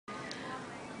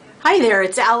Hi there,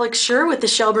 it's Alex Schur with the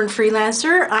Shelburne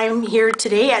Freelancer. I'm here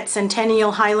today at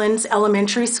Centennial Hylands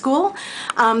Elementary School.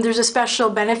 There's a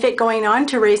special benefit going on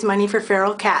to raise money for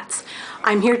feral cats.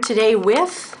 I'm here today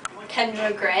with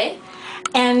Kendra Gray.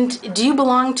 And do you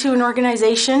belong to an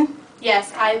organization?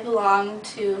 Yes, I belong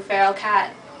to Feral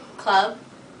Cat Club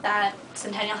that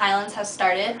Centennial Hylands has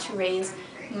started to raise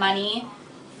money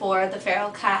for the Feral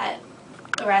Cat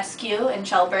Rescue in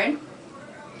Shelburne.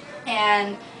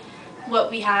 And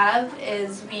what we have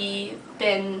is we've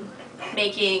been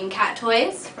making cat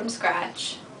toys from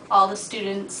scratch, all the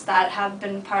students that have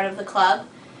been part of the club.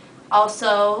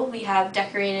 Also, we have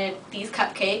decorated these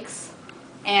cupcakes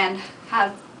and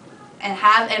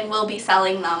will be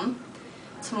selling them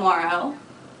tomorrow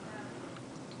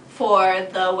for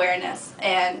the awareness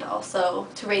and also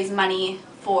to raise money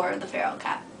for the Feral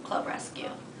Cat Club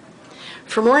Rescue.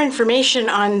 For more information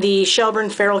on the Shelburne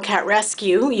Feral Cat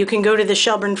Rescue, you can go to the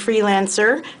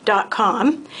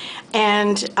shelburnefreelancer.com.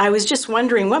 And I was just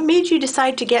wondering, what made you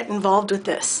decide to get involved with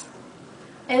this?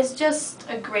 It's just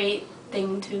a great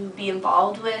thing to be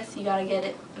involved with. You gotta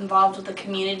get involved with the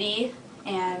community,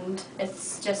 and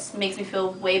it's just makes me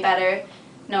feel way better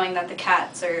knowing that the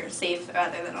cats are safe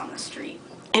rather than on the street.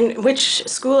 And which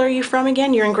school are you from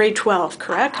again? You're in grade 12,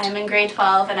 correct? I'm in grade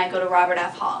 12 and I go to Robert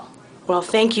F. Hall. Well,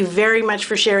 thank you very much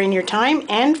for sharing your time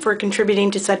and for contributing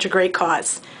to such a great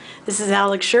cause. This is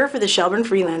Alex Schur for the Shelburne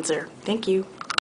Freelancer. Thank you.